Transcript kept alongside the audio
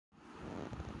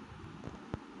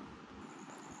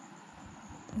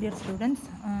Dear students,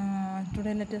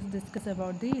 today let us discuss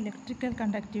about the electrical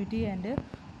conductivity and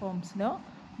Ohm's law.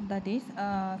 That is,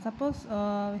 suppose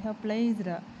we have placed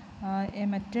a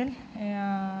metal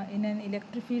in an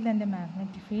electric field and a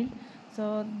magnetic field.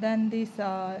 So then these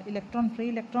free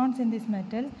electrons in this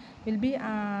metal will be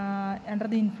under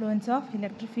the influence of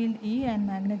electric field E and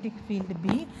magnetic field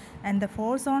B, and the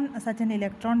force on such an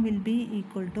electron will be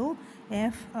equal to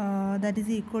F, that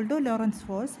is equal to Lorentz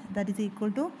force, that is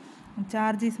equal to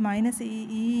charge is minus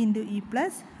E into E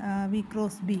plus V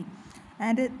cross B,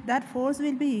 and that force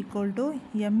will be equal to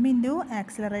m into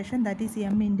acceleration, that is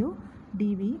m into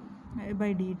dV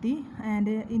by dt, and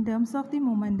in terms of the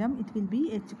momentum it will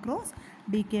be h cross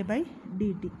dk by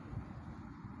dt.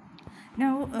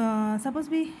 Now suppose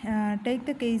we take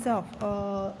the case of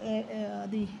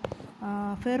the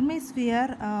Fermi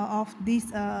sphere of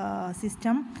this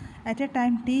system at a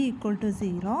time t equal to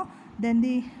 0. Then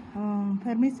the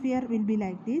Fermi sphere will be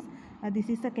like this. This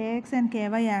is the kx and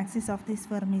ky axis of this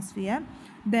Fermi sphere.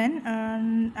 Then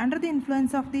under the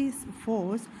influence of this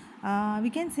force,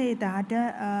 we can say that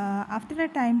after a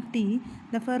time t,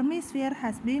 the Fermi sphere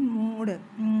has been moved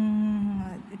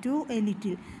to a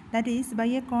little, that is by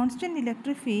a constant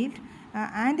electric field,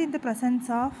 and in the presence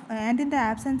of and in the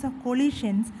absence of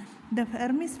collisions, the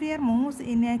Fermi sphere moves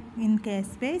in k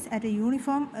space at a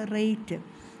uniform rate.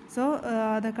 So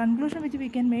the conclusion which we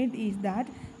can make is that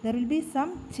there will be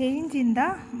some change in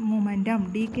the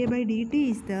momentum. Dk by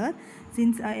dt is there.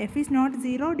 Since f is not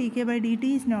 0, dk by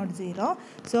dt is not 0.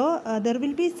 So there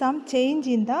will be some change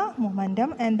in the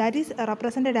momentum, and that is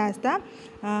represented as the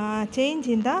change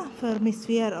in the Fermi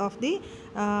sphere of the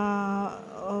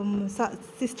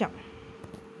system.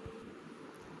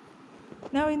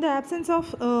 Now in the absence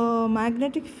of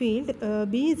magnetic field,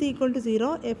 B is equal to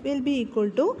 0, F will be equal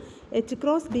to h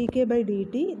cross dk by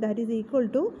dt, that is equal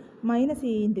to minus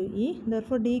E into E.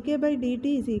 Therefore dk by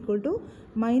dt is equal to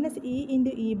minus E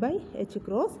into E by h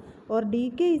cross, or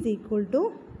dk is equal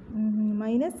to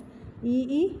minus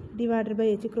EE divided by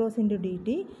h cross into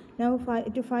dt. Now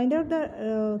to find out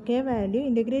the k value,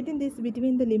 integrating this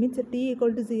between the limits t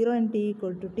equal to 0 and t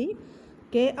equal to t,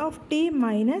 k of t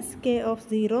minus k of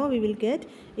 0, we will get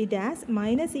it as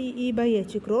minus EE by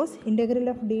h cross. Integral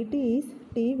of dt is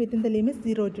t within the limits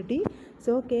 0 to t.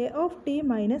 So k of t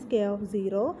minus k of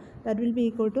 0, that will be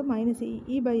equal to minus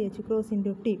EE by h cross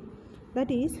into t.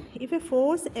 That is, if a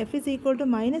force F is equal to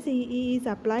minus EE is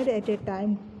applied at a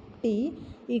time t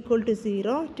equal to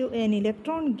 0 to an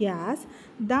electron gas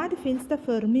that fills the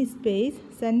Fermi space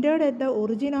centered at the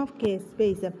origin of k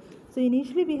space. So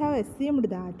initially we have assumed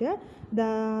that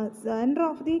the center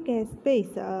of the k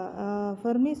space,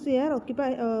 Fermi sphere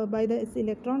occupied by the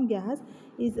electron gas,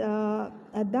 is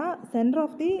at the center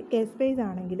of the k space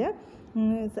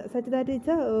such that it's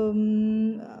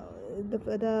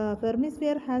the Fermi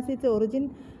sphere has its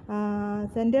origin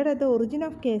centered at the origin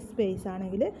of k space.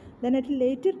 Then at a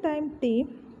later time t,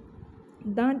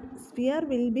 that sphere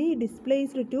will be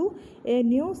displaced to a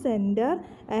new center,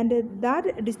 and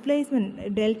that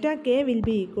displacement delta k will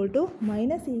be equal to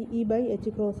minus EE by h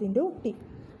cross into t.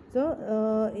 So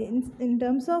in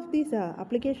terms of this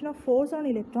application of force on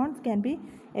electrons can be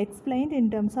explained in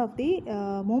terms of the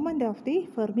movement of the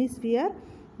Fermi sphere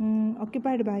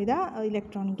occupied by the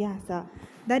electron gas.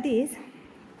 That is,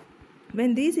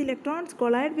 when these electrons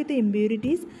collide with the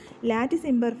impurities, lattice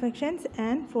imperfections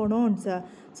and phonons.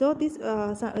 So these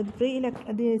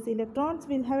electrons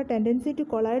will have a tendency to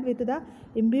collide with the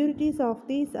impurities of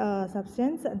this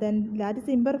substance. Then lattice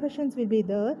imperfections will be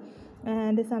there,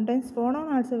 and sometimes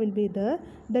phonon also will be there.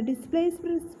 The displaced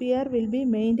sphere will be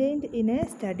maintained in a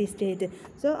steady state.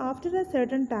 So after a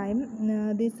certain time,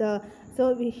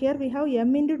 here we have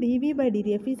m into dv by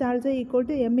dt. F is also equal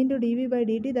to m into dv by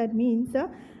dt. That means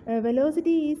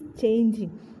velocity is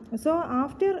changing. So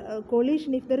after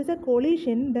collision, if there is a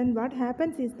collision, then what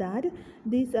happens is that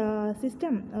this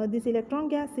this electron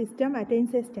gas system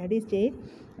attains a steady state,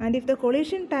 and if the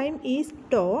collision time is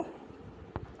tau,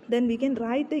 then we can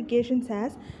write the equations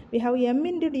as, we have m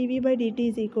into dv by dt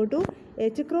is equal to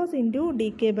h cross into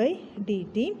dk by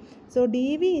dt. So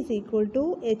dv is equal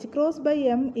to h cross by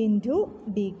m into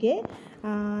dk.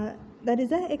 That is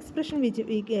the expression which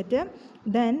we get.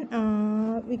 Then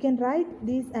we can write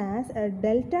this as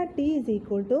delta t is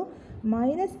equal to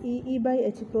minus EE by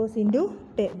h cross into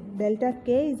t. Delta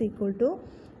k is equal to,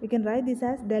 we can write this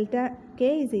as delta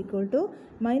k is equal to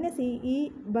minus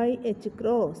EE by h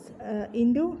cross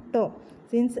into tau,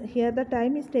 since here the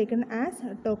time is taken as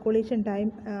tau collision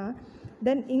time.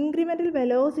 Then incremental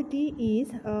velocity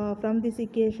is, from this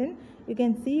equation you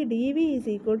can see dv is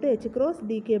equal to h cross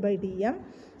dk by dm.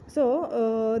 So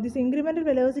this incremental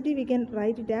velocity we can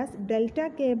write it as delta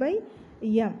k by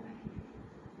m.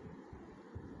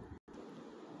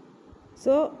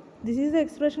 So this is the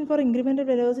expression for incremental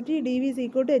velocity. dv is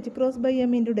equal to h cross by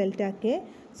m into delta k.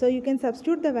 So you can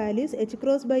substitute the values. H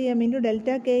cross by m into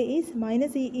delta k is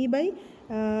minus e by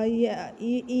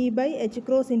h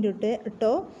cross into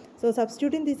tau. So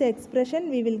substituting this expression,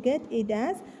 we will get it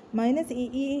as minus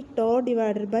tau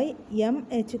divided by m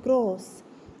h cross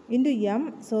into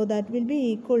m. So that will be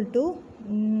equal to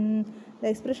the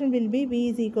expression will be v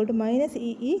is equal to minus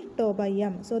tau by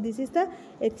m. So this is the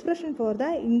expression for the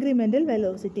incremental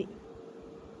velocity.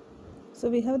 So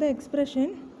we have the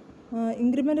expression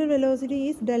incremental velocity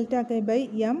is delta k by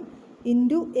m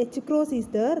into h cross is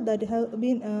there, that have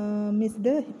been missed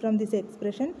from this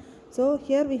expression. So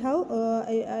here we have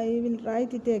I will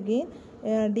write it again.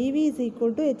 dv is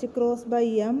equal to h cross by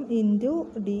m into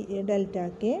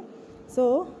delta k.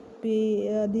 So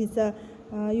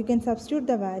you can substitute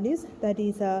the values, that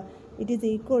is it is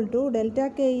equal to delta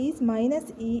k is minus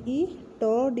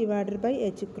tau divided by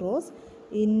h cross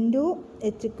into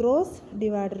h cross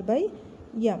divided by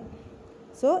m.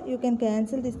 So you can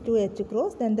cancel this 2 h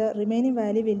cross, then the remaining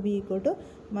value will be equal to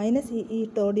minus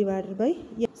tau divided by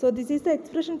m. So this is the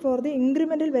expression for the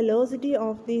incremental velocity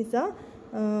of this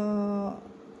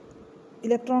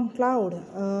electron cloud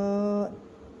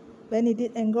when it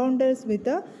encounters with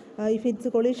the if its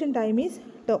collision time is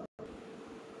tau.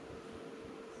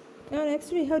 Now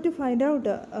next we have to find out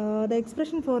the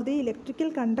expression for the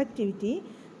electrical conductivity.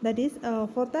 That is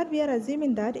for that we are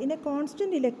assuming that in a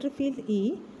constant electric field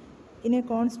E,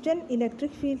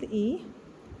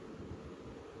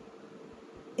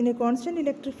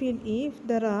 if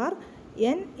there are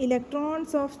n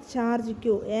electrons of charge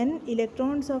q,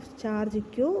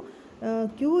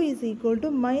 q is equal to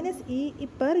minus e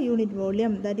per unit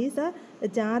volume. That is the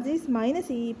charge is minus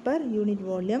e per unit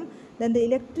volume. Then the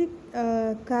electric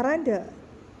current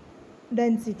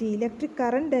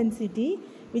density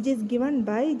which is given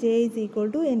by J is equal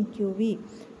to nqv.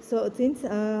 So since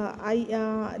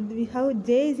we have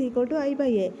J is equal to I by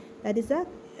A, that is the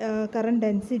current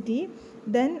density,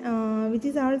 then which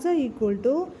is also equal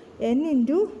to n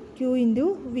into q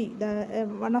into v, the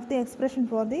one of the expression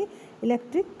for the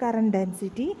electric current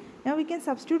density. Now we can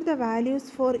substitute the values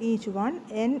for each one.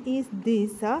 N is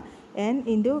this, n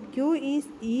into q is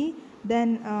E,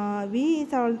 then v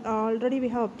is already we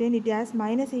have obtained it as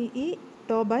minus e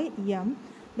tau by m.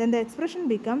 Then the expression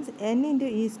becomes n into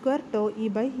e square tau e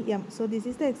by m. So this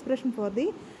is the expression for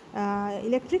the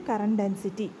electric current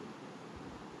density.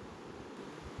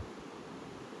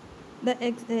 The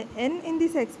n in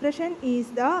this expression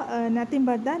is the nothing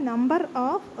but the number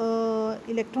of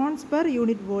electrons per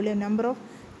unit volume. Number of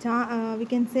we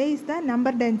can say is the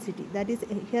number density. That is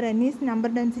here n is number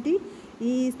density,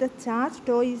 E is the charge,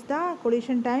 tau is the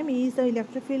collision time, E is the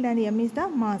electric field, and m is the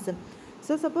mass.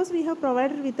 So suppose we have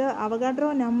provided with the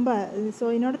Avogadro number. So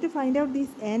in order to find out this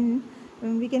n,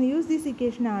 we can use this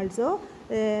equation also.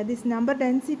 This number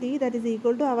density, that is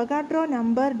equal to Avogadro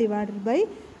number divided by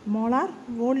molar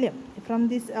volume. From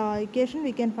this equation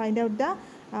we can find out the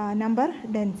number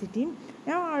density.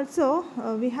 Now also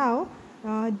we have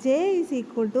J is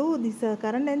equal to this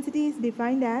current density is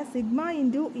defined as sigma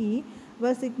into E,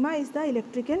 where sigma is the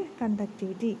electrical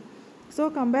conductivity. So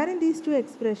comparing these two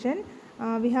expressions,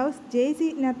 we have J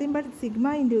is nothing but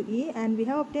sigma into E, and we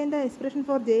have obtained the expression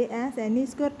for J as n e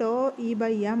square tau E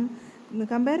by m.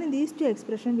 Comparing these two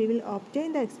expressions, we will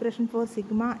obtain the expression for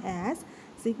sigma as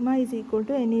sigma is equal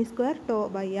to n e square tau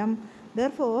by m.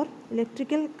 Therefore,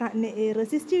 electrical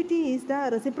resistivity is the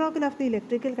reciprocal of the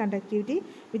electrical conductivity,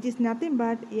 which is nothing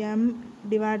but m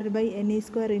divided by n e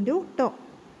square into tau.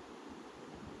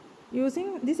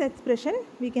 Using this expression,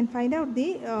 we can find out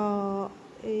the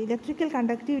electrical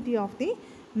conductivity of the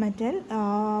metal,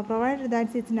 provided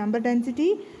that its number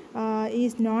density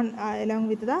is known along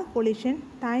with the collision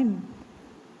time.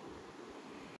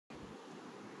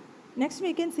 Next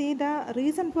we can see the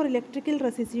reason for electrical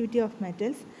resistivity of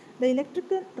metals. The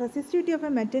electrical resistivity of a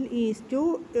metal is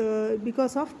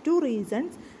because of two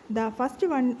reasons. The first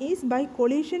one is by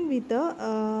collision with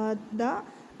the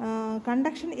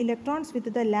conduction electrons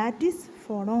with the lattice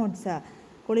phonons.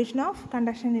 Collision of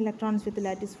conduction electrons with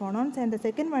lattice phonons, and the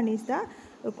second one is the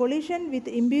collision with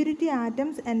impurity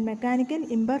atoms and mechanical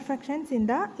imperfections in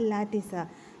the lattice.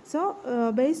 So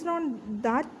based on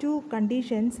that two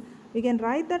conditions, we can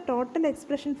write the total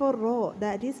expression for rho,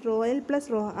 that is rho L plus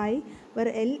rho I,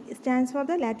 where L stands for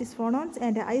the lattice phonons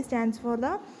and I stands for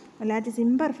the lattice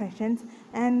imperfections,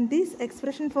 and this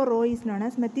expression for rho is known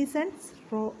as Matheson's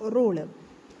rule.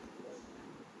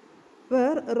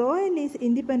 where rho L is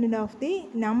independent of the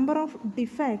number of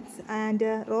defects and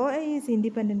rho A is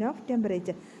independent of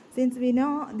temperature. Since we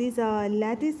know these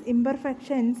lattice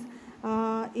imperfections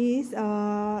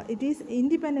it is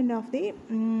independent of the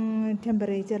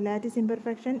temperature. Lattice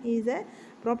imperfection is a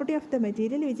property of the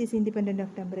material which is independent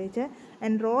of temperature,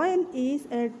 and rho L is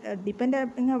a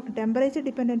temperature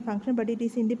dependent function, but it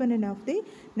is independent of the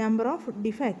number of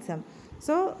defects.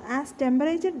 So as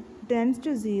temperature tends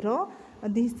to 0,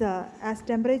 as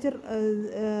temperature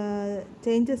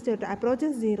changes to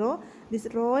approaches 0, this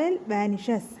rho L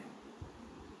vanishes,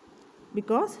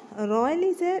 because rho L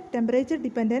is a temperature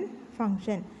dependent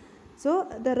function. So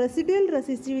the residual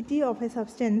resistivity of a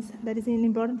substance, that is an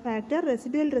important factor.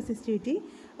 Residual resistivity,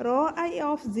 rho I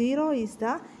of 0 is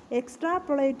the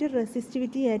extrapolated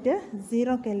resistivity at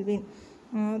 0 Kelvin.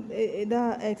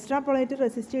 The extrapolated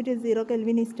resistivity at 0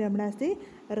 Kelvin is termed as the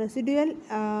residual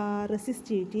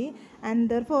resistivity, and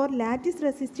therefore lattice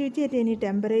resistivity at any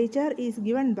temperature is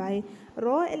given by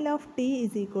rho L of T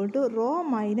is equal to rho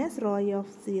minus rho I of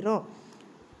 0,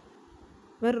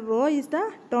 where rho is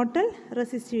the total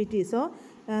resistivity. So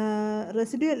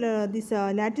this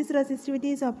lattice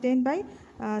resistivity is obtained by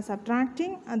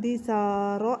subtracting this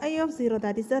rho I of 0,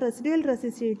 that is the residual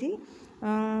resistivity,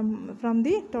 from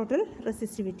the total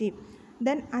resistivity.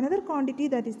 Then another quantity,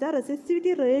 that is the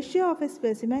resistivity ratio of a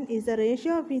specimen, is the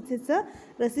ratio of its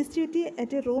resistivity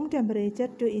at a room temperature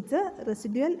to its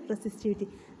residual resistivity.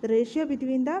 The ratio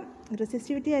between the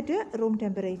resistivity at a room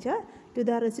temperature to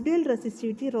the residual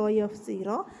resistivity rho I of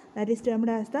 0, that is termed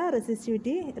as the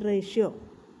resistivity ratio.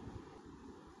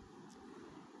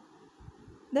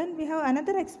 Then we have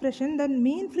another expression. The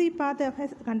mean free path of a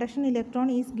conduction electron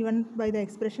is given by the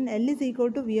expression L is equal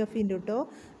to Vf into tau,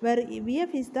 where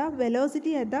Vf is the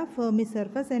velocity at the Fermi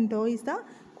surface and tau is the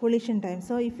collision time.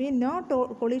 So if we know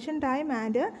collision time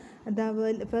and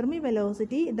the Fermi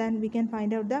velocity, then we can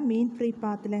find out the mean free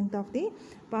path length of the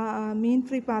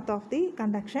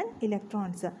conduction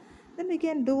electrons. Then we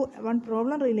can do one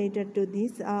problem related to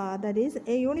this, that is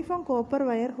a uniform copper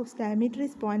wire whose diameter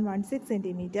is 0.16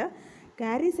 cm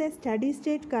carries a steady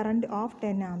state current of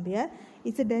 10 ampere.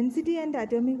 Its density and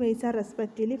atomic weights are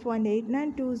respectively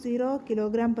 0.8920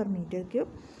 kg per meter cube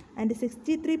and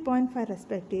 63.5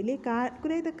 respectively.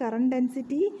 Calculate the current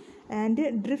density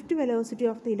and drift velocity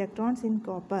of the electrons in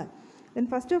copper. Then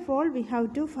first of all we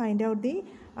have to find out the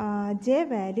J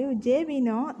value. J we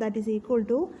know, that is equal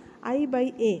to I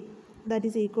by A. That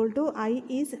is equal to I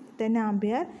is 10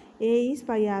 ampere, A is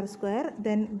pi r square,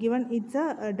 then given its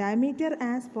diameter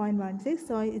as 0.16,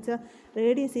 so its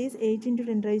radius is 8 into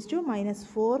 10 raised to minus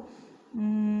 4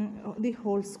 the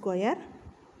whole square.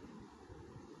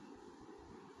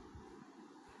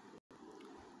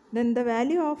 Then the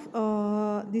value of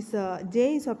this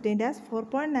J is obtained as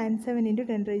 4.97 into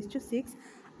 10 raised to 6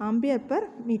 ampere per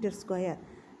meter square.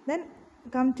 Then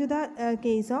come to the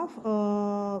case of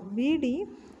Vd,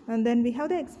 and then we have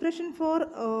the expression for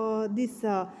this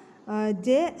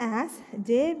J as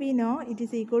J we know it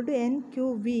is equal to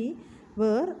NQV,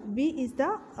 where V is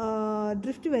the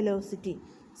drift velocity.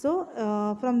 So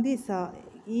from this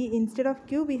E instead of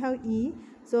Q we have E.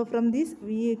 So from this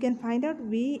we can find out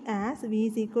V as V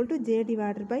is equal to J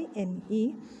divided by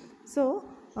NE. So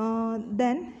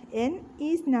then N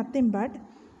is nothing but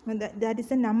that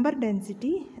is a number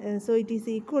density. So it is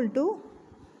equal to,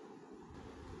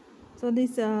 so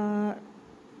this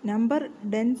number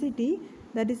density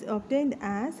that is obtained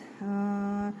as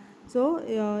in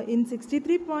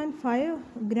 63.5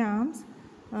 grams,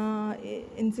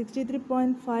 in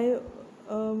 63.5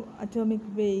 atomic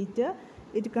weight,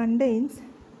 it contains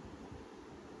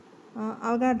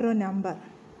Avogadro number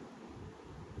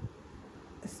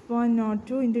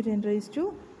 0.02 into 10 raised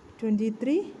to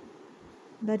 23.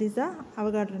 That is the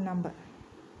Avogadro number.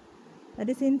 That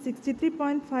is in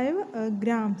 63.5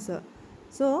 grams.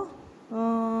 So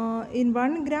in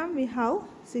 1 gram we have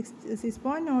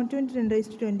 6.02 into 10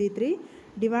 raised to 23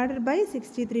 divided by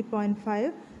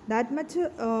 63.5. That much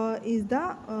is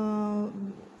the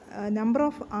number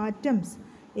of atoms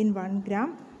in 1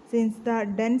 gram. Since the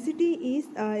density is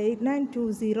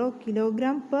 8920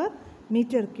 kilogram per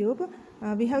meter cube,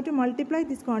 we have to multiply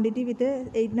this quantity with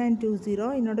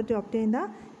 8920 in order to obtain the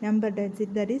number density,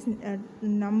 that is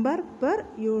number per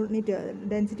unit.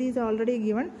 Density is already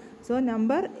given, so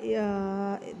number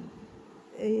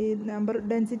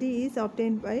density is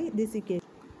obtained by this equation.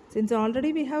 Since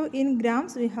already we have in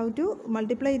grams, we have to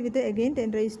multiply it with again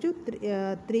 10 raised to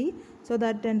 3, so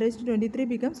that 10 raised to 23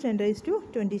 becomes 10 raised to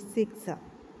 26.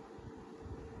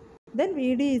 Then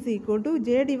Vd is equal to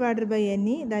J divided by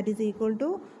Ne, that is equal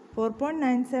to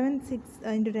 4.976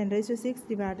 into 10 raised to 6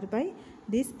 divided by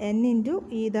this n into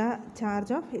E, the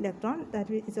charge of electron, that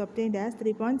is obtained as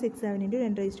 3.67 into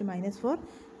 10 raised to minus 4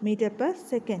 meter per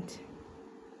second.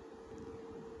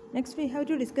 Next we have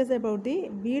to discuss about the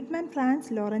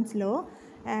Wiedemann-Franz-Lorentz law,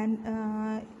 and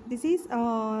this is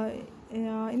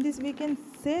in this we can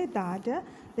say that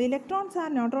the electrons are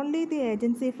not only the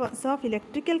agency of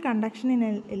electrical conduction in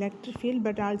an electric field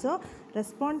but also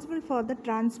responsible for the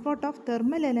transport of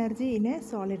thermal energy in a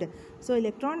solid. So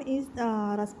electron is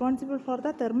responsible for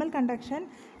the thermal conduction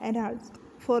and also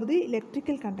for the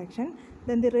electrical conduction.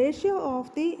 Then the ratio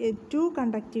of the two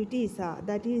conductivities,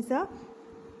 that is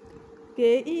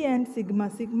Ke and sigma.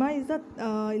 Sigma is the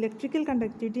electrical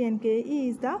conductivity and Ke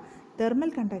is the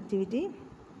thermal conductivity,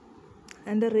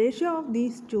 and the ratio of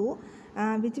these two,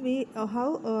 which we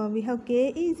have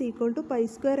Ke is equal to pi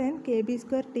square n Kb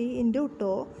square T into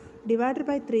tau divided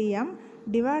by 3m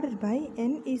divided by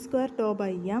n e square tau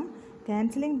by m.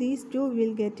 Cancelling these two, we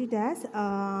will get it as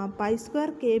pi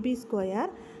square Kb square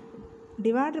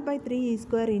divided by 3 e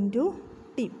square into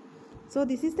T. So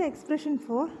this is the expression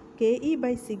for Ke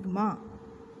by sigma.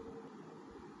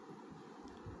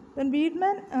 Then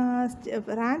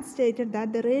Wiedemann-Franz stated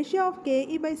that the ratio of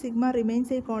Ke by sigma remains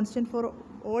a constant for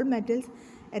all metals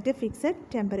at a fixed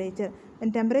temperature.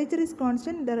 When temperature is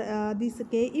constant, this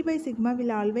Ke by sigma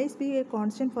will always be a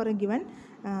constant for a given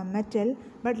metal.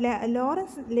 But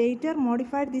Lorentz later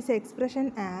modified this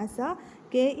expression as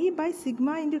Ke by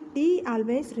sigma into T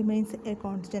always remains a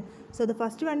constant. So the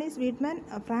first one is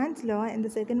Wiedemann-Franz law and the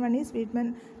second one is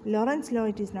Wiedemann-Lorentz law,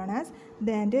 it is known as.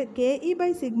 Then Ke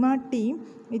by sigma T,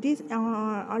 it is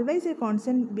always a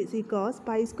constant because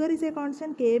pi square is a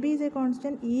constant, Kb is a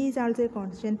constant, E is also a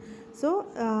constant. So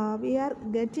we are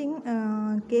getting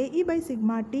Ke by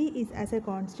sigma T is as a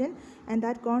constant, and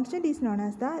that constant is known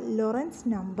as the Lorentz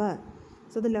number.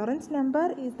 So the Lorentz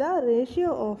number is the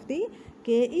ratio of the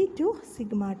Ke to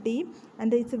sigma T,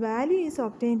 and its value is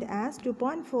obtained as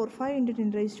 2.45 into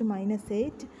 10 raised to minus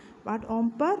 8 watt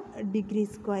ohm per degree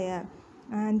square.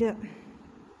 And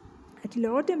at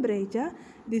low temperature,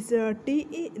 this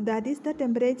Te, that is the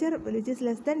temperature which is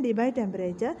less than D by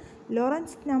temperature,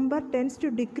 Lorentz number tends to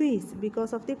decrease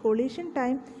because of the collision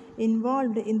time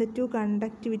involved in the two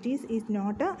conductivities is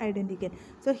not identical.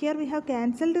 So here we have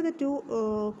cancelled the two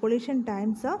collision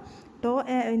times tau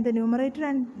in the numerator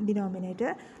and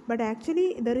denominator, but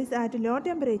actually there is at low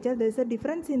temperature there is a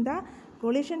difference in the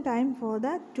collision time for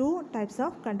the two types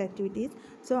of conductivities.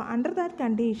 So under that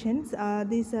conditions,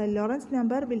 this Lorentz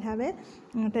number will have a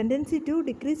tendency to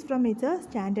decrease from its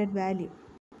standard value.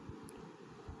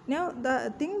 Now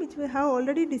the thing which we have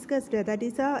already discussed, that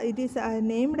is it is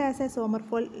named as a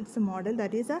Sommerfeld's model,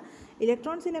 that is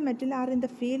electrons in a metal are in the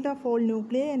field of all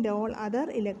nuclei and all other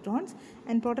electrons,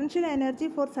 and potential energy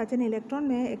for such an electron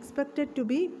may expected to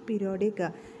be periodic,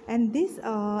 and this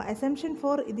assumption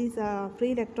for these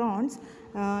free electrons,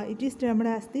 it is termed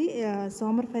as the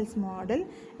Sommerfeld's model.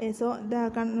 So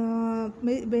the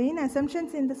main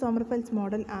assumptions in the Sommerfeld's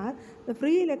model are: the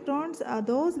free electrons,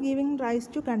 those giving rise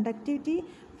to conductivity,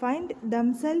 find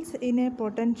themselves in a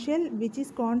potential which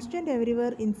is constant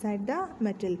everywhere inside the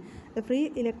metal. The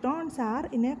free electrons are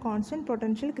in a constant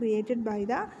potential created by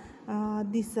the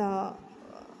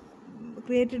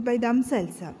created by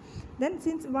themselves. Then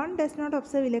since one does not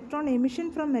observe electron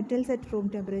emission from metals at room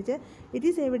temperature, it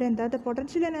is evident that the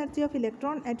potential energy of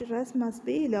electron at rest must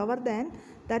be lower than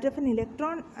that of an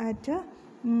electron at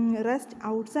rest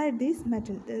outside this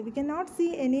metal. We cannot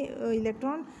see any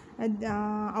electron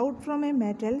out from a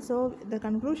metal, so the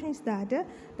conclusion is that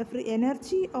the free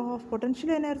energy of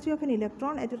potential energy of an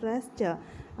electron at rest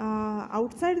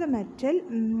outside the metal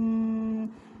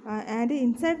and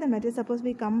inside the metal, suppose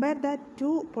we compare that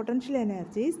two potential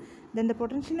energies, then the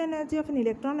potential energy of an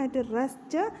electron at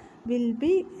rest will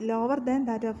be lower than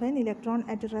that of an electron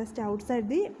at rest outside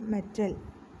the metal.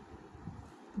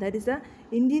 That is, the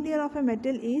interior of a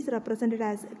metal is represented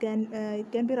as it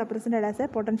can be represented as a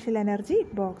potential energy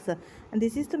box, and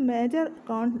this is the major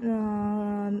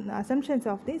assumptions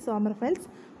of the Sommerfeld's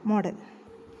model.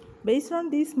 Based on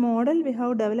this model, we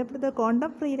have developed the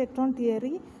quantum free electron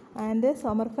theory and the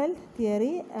Sommerfeld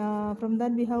theory. From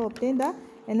that, we have obtained the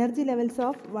energy levels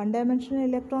of one-dimensional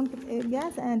electron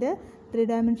gas and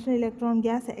three-dimensional electron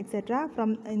gas, etc.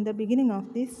 from in the beginning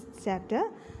of this chapter.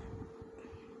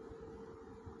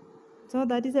 So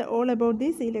that is all about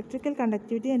this electrical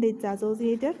conductivity and its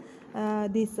associated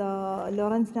this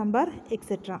Lorentz number,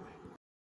 etc.